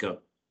a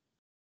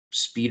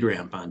speed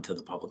ramp onto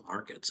the public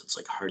markets, it's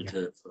like hard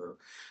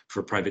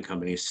for private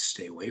companies to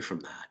stay away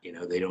from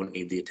that. They don't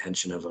need the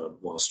attention of a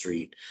Wall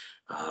Street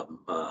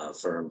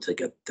firm to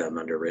get them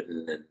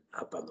underwritten and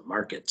up on the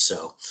market.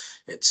 So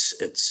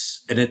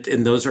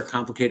and those are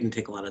complicated and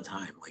take a lot of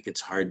time. Like,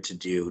 it's hard to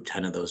do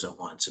 10 of those at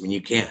once. I mean,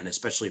 you can,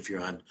 especially if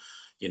you're on,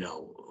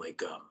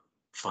 like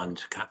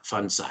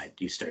fund side,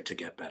 you start to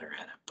get better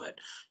at it. But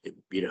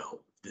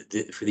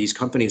for these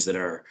companies that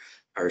are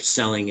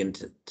selling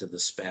into the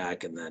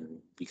SPAC and then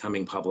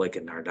becoming public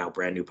and are now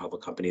brand new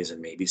public companies,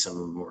 and maybe some of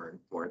them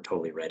weren't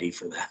totally ready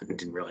for that and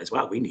didn't realize,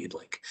 wow, we need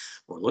like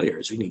more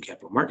lawyers, we need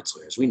capital markets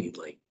lawyers, we need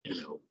wait,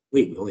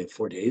 we only have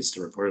 4 days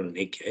to report on an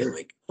 8K,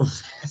 like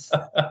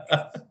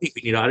we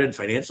need audited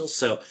financials.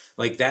 So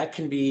like that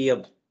can be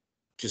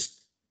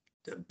just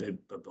a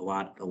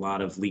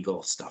lot of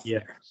legal stuff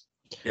there.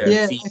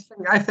 Yeah,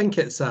 I think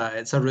it's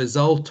a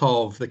result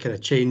of the kind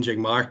of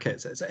changing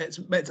markets.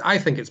 I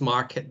think it's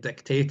market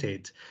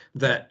dictated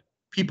that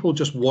people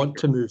just want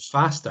to move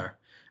faster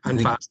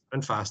and faster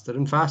and faster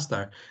and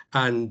faster.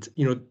 And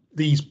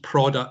these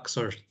products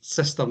or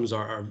systems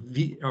or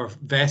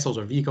vessels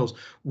or vehicles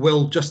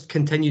will just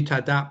continue to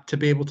adapt to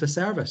be able to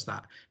service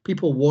that.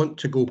 People want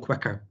to go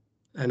quicker.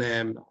 And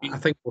I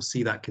think we'll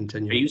see that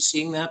continue. Are you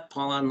seeing that,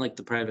 Paul, on like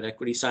the private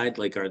equity side?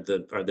 Like, are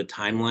the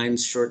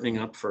timelines shortening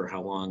up for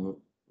how long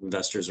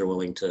investors are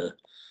willing to,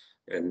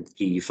 and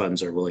PE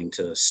funds are willing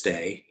to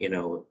stay,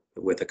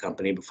 with a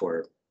company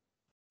before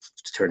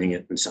turning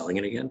it and selling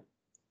it again?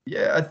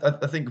 Yeah,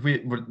 I think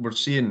we're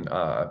seeing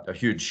a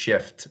huge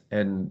shift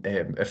in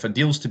if a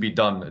deal's to be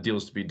done, a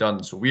deal's to be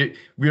done. So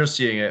we're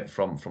seeing it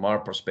from our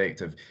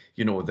perspective,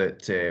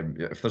 that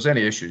if there's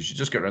any issues, you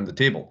just get around the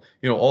table.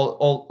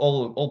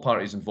 All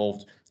parties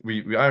involved,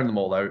 we iron them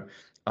all out.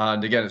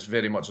 And again, it's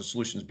very much a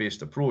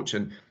solutions-based approach.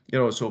 And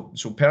so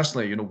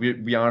personally,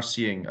 we are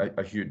seeing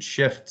a huge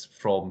shift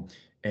from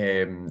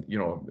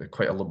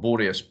quite a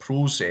laborious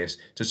process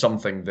to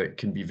something that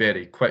can be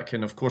very quick.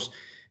 And of course,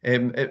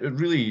 it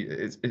really,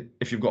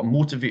 if you've got a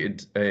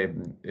motivated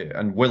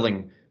and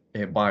willing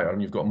buyer,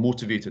 and you've got a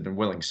motivated and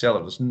willing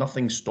seller, there's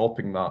nothing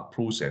stopping that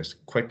process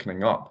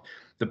quickening up.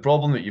 The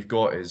problem that you've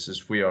got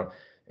is where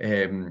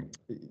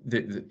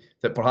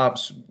that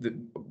perhaps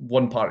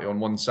one party on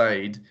one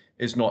side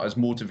is not as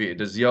motivated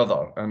as the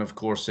other, and of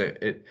course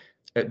it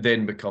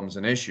then becomes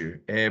an issue.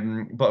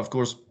 But of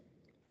course,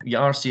 we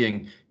are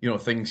seeing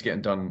things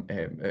getting done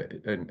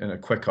in a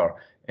quicker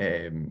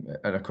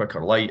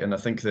light, and I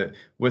think that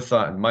with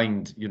that in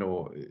mind,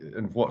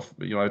 and what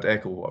I'd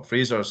echo what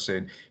Fraser's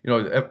saying.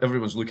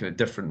 Everyone's looking at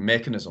different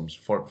mechanisms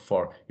for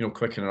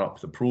quickening up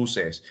the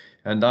process,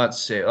 and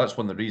that's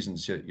one of the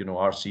reasons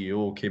our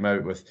CEO came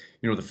out with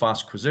the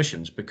fast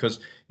acquisitions, because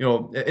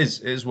it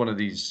is one of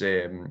these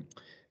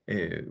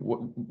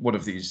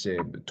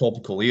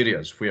topical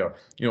areas where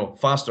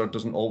faster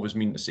doesn't always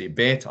mean to say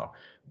better.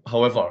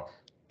 However,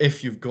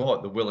 if you've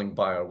got the willing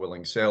buyer,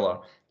 willing seller,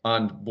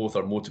 and both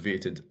are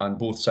motivated and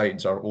both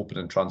sides are open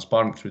and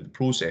transparent through the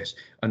process,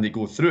 and they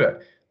go through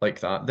it like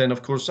that, then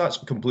of course that's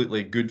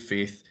completely good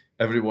faith.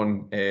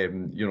 Everyone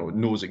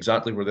knows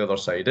exactly where the other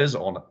side is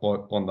on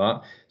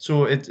that.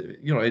 So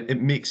it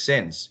makes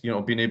sense,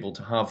 being able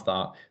to have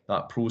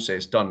that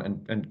process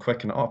done and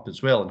quicken it up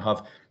as well, and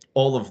have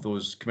all of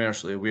those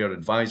commercially aware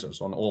advisors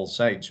on all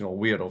sides,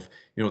 aware of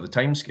the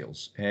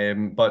timescales.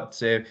 But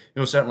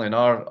certainly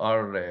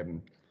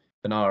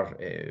in our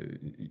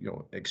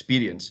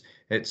experience,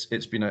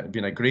 it's been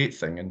a great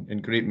thing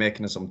and great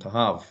mechanism to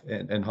have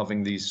in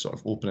having these sort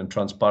of open and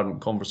transparent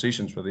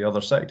conversations with the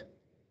other side.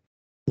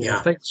 Yeah,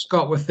 I think,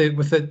 Scott, with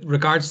the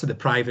regards to the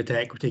private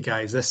equity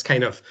guys, this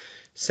kind of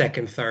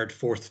second, third,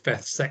 fourth,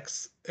 fifth,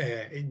 sixth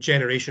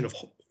generation of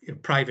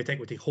private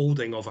equity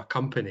holding of a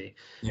company,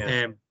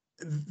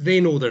 they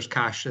know there's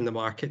cash in the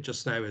market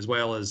just now, as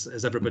well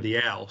as everybody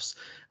else.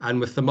 And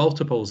with the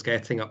multiples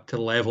getting up to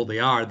the level they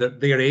are,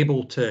 they're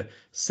able to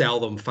sell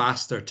them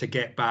faster to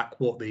get back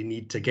what they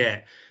need to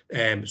get.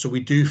 So we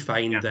do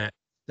find that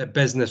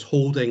business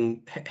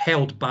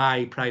held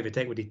by private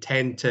equity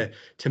tend to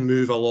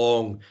move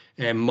along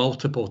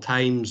multiple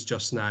times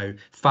just now,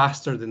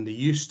 faster than they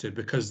used to,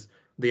 because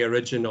the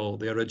original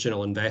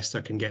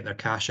investor can get their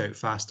cash out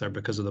faster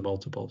because of the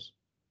multiples.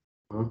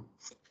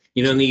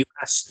 In the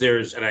US,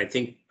 and I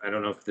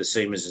don't know if the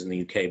same is in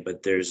the UK,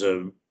 but there's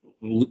a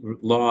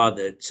law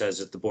that says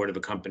that the board of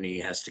a company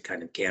has to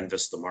kind of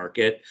canvass the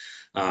market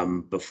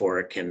before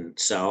it can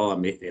sell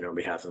on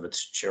behalf of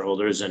its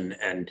shareholders,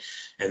 and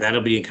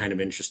that'll be kind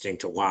of interesting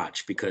to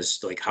watch,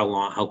 because like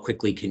how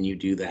quickly can you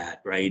do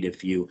that, right?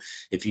 If you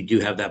do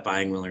have that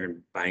buying willing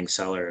and buying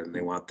seller and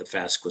they want the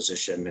fast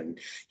acquisition, and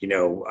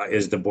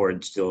is the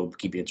board still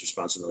keeping its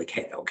responsibility? Like,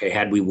 hey, okay,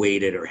 had we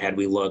waited or had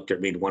we looked or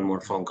made one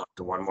more phone call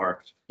to one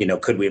more,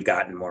 could we have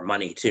gotten more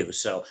money too?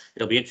 So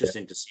it'll be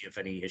interesting to see if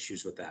any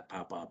issues with that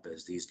pop up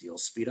as these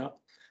deals speed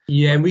up.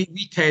 Yeah, and we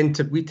tend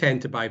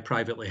to buy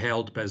privately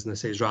held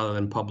businesses rather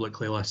than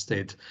publicly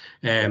listed.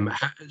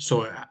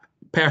 So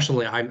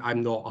personally,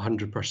 I'm not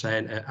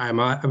 100%.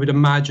 I would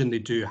imagine they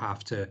do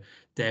have to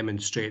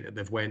demonstrate that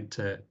they've went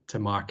to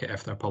market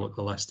if they're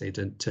publicly listed,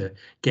 and to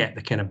get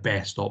the kind of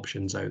best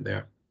options out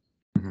there.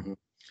 Mm-hmm.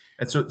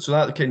 And so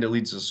that kind of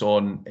leads us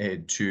on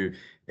to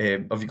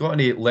have you got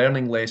any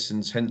learning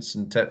lessons, hints,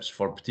 and tips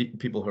for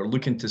people who are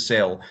looking to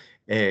sell,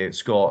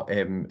 Scott,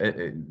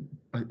 in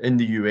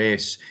the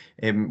US?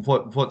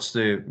 What's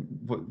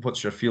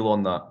your feel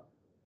on that?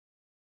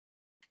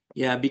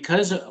 Yeah,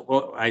 because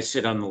I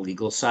sit on the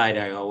legal side,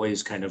 I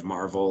always kind of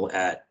marvel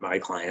at my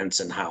clients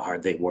and how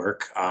hard they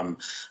work on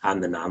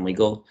the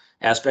non-legal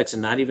aspects,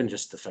 and not even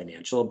just the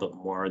financial, but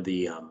more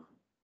the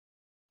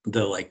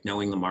like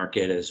knowing the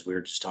market, as we were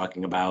just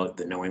talking about,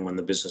 the knowing when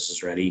the business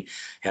is ready,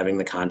 having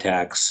the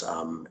contacts,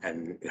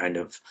 and kind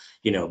of,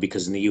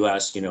 because in the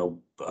US,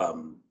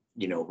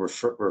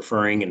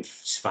 referring and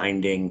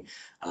finding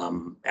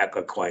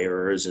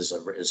acquirers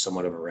is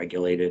somewhat of a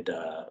regulated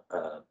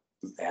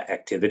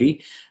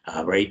activity,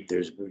 right?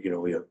 There's,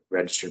 we have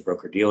registered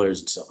broker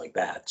dealers and stuff like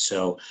that.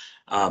 So,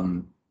 a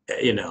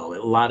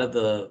lot of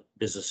the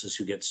businesses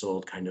who get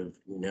sold kind of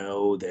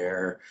know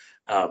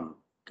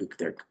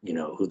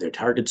who their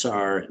targets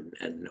are,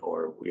 and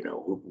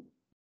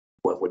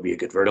what would be a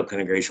good vertical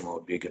integration, what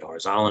would be a good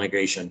horizontal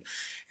integration,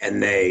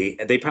 and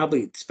they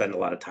probably spend a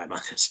lot of time on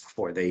this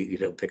before they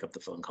pick up the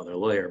phone and call their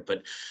lawyer.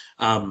 But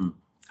I'm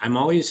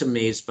always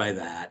amazed by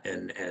that,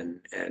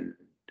 and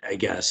I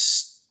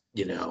guess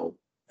I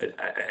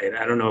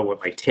don't know what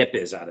my tip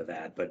is out of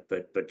that,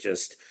 but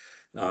just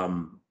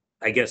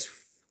I guess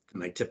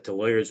my tip to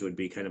lawyers would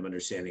be kind of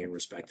understanding and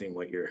respecting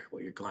what your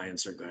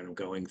clients are kind of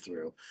going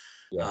through.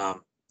 Yeah.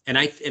 And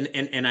I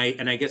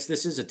guess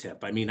this is a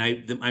tip. I mean,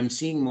 I'm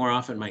seeing more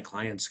often my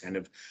clients kind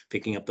of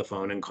picking up the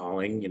phone and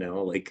calling,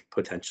 like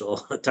potential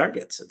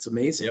targets. It's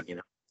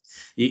amazing,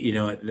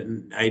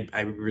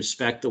 I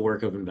respect the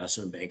work of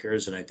investment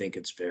bankers, and I think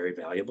it's very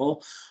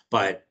valuable,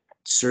 but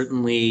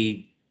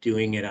certainly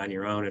doing it on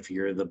your own, if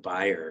you're the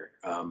buyer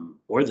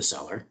or the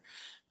seller,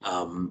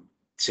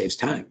 saves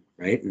time,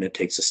 right? And it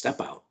takes a step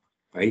out,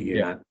 right?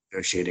 You're not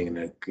negotiating an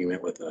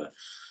agreement with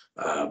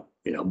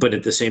but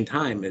at the same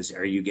time,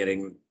 are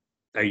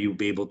you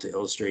able to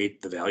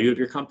illustrate the value of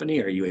your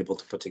company? Are you able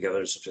to put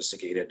together a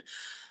sophisticated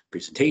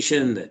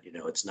presentation that,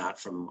 it's not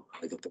from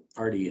like a third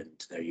party,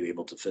 and are you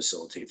able to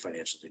facilitate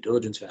financial due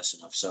diligence fast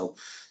enough? So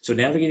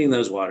navigating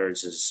those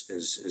waters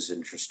is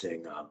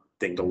interesting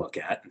thing to look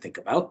at and think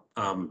about.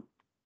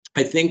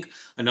 I think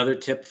another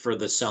tip for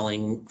the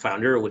selling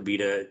founder would be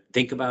to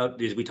think about,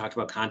 we talked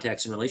about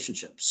contacts and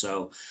relationships.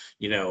 So,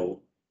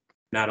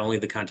 not only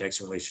the contacts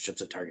and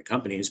relationships at target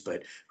companies,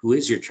 but who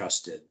is your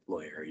trusted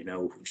lawyer?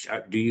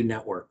 Do you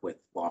network with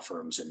law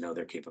firms and know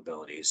their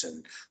capabilities?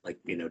 And like,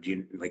 do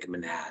you like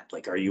Manatt?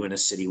 Like, are you in a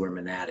city where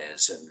Manatt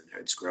is and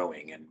it's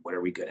growing? And what are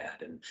we good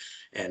at?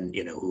 And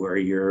who are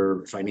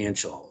your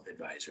financial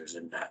advisors?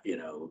 And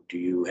do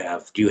you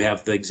have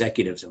the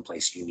executives in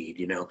place you need?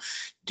 You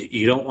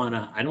don't want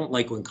to. I don't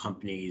like when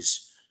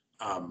companies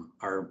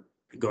are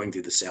going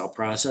through the sale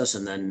process,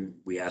 and then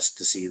we ask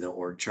to see the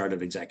org chart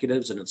of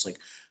executives, and it's like,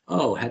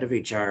 oh, head of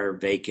HR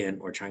vacant,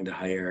 we're trying to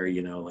hire,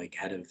 like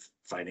head of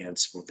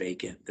finance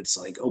vacant. It's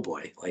like, oh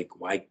boy, like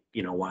why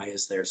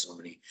is there so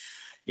many,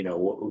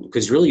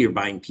 because really you're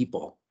buying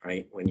people,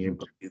 right, when you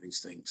do these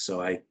things.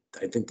 So I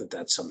think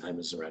that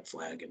sometimes is a red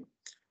flag.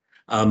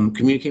 And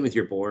communicate with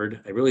your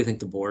board. I really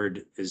think the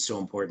board is so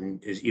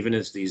important, is even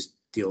as these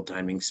deal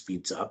timing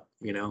speeds up,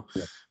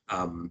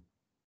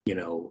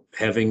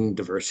 having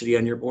diversity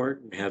on your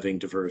board, and having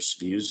diverse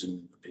views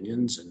and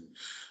opinions and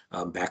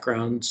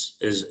backgrounds,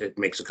 it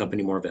makes a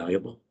company more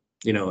valuable.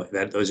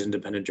 That those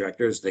independent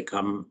directors, they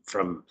come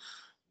from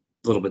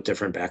a little bit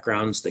different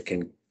backgrounds that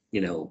can,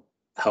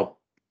 help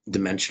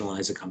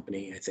dimensionalize a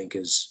company, I think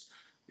is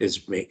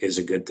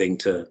a good thing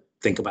to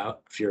think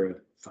about if you're a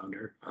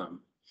founder.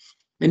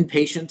 And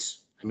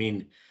patience. I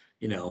mean,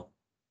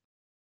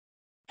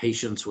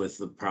 patience with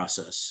the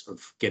process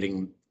of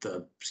getting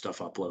the stuff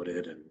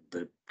uploaded and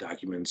the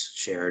documents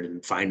shared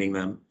and finding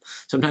them.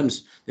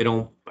 Sometimes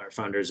our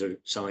founders are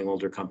selling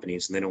older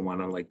companies and they don't want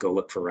to like go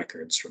look for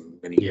records from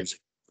many years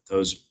ago.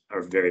 Those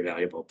are very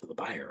valuable to the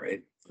buyer,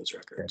 right? Those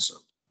records. So.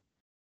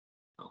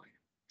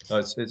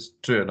 It's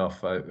true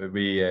enough.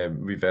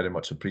 We very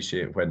much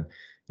appreciate when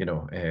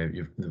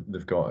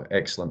they've got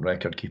excellent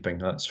record keeping.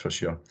 That's for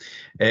sure.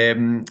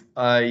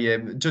 I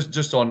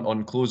just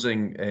on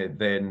closing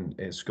then,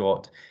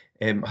 Scott.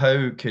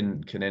 How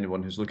can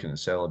anyone who's looking to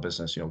sell a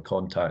business,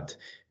 contact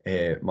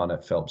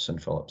Manatt, Phellps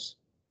and Phillips?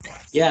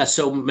 Yeah,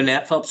 so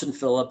Manatt, Phellps and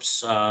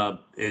Phillips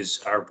is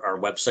our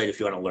website. If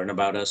you want to learn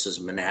about us, is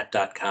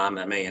manatt.com,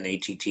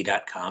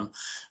 MANATT.com.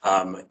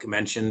 Like I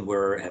mentioned, we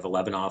have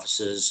 11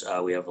 offices.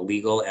 We have a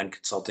legal and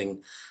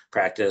consulting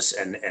practice,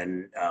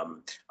 and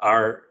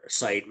our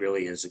site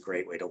really is a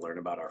great way to learn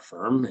about our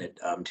firm. It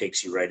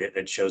takes you right.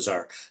 It shows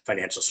our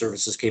financial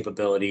services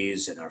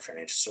capabilities and our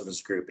financial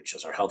services group. It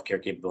shows our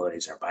healthcare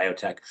capabilities, our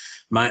biotech.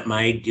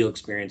 My deal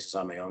experience is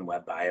on my own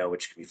web bio,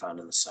 which can be found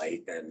on the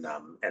site, and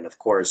of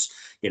course,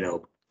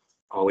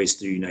 always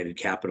through United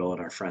Capital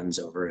and our friends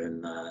over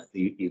in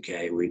the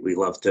UK. We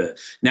love to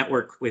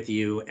network with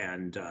you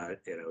and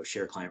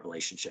share client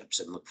relationships,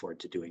 and look forward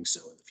to doing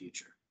so in the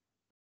future.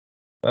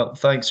 Well,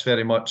 thanks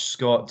very much,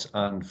 Scott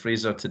and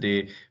Fraser,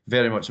 today.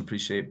 Very much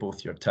appreciate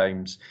both your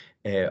times.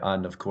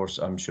 And of course,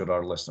 I'm sure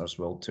our listeners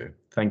will too.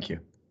 Thank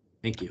you.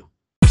 Thank you.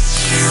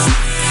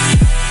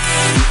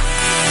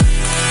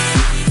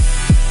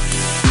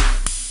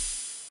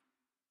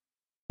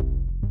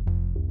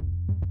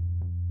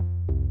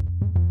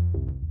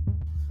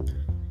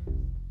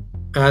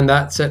 And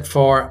that's it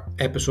for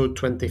episode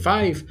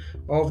 25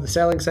 of the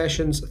Selling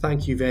Sessions.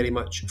 Thank you very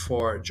much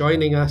for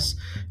joining us.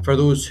 For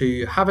those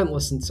who haven't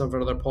listened to some of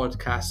our other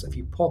podcasts, if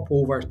you pop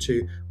over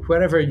to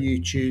wherever you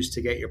choose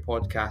to get your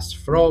podcasts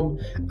from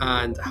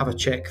and have a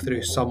check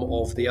through some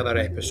of the other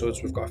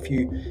episodes, we've got a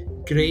few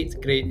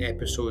great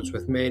episodes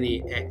with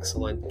many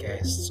excellent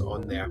guests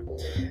on there.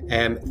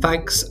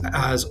 Thanks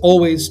as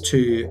always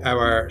to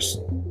our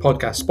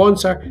podcast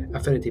sponsor,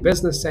 Affinity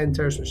Business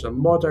Centres, which is a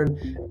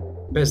modern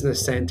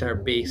business centre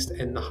based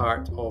in the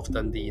heart of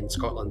Dundee in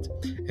Scotland.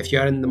 If you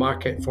are in the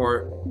market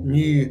for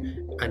new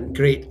and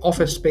great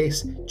office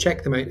space,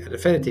 check them out at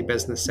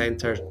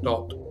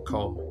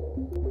affinitybusinesscentre.com.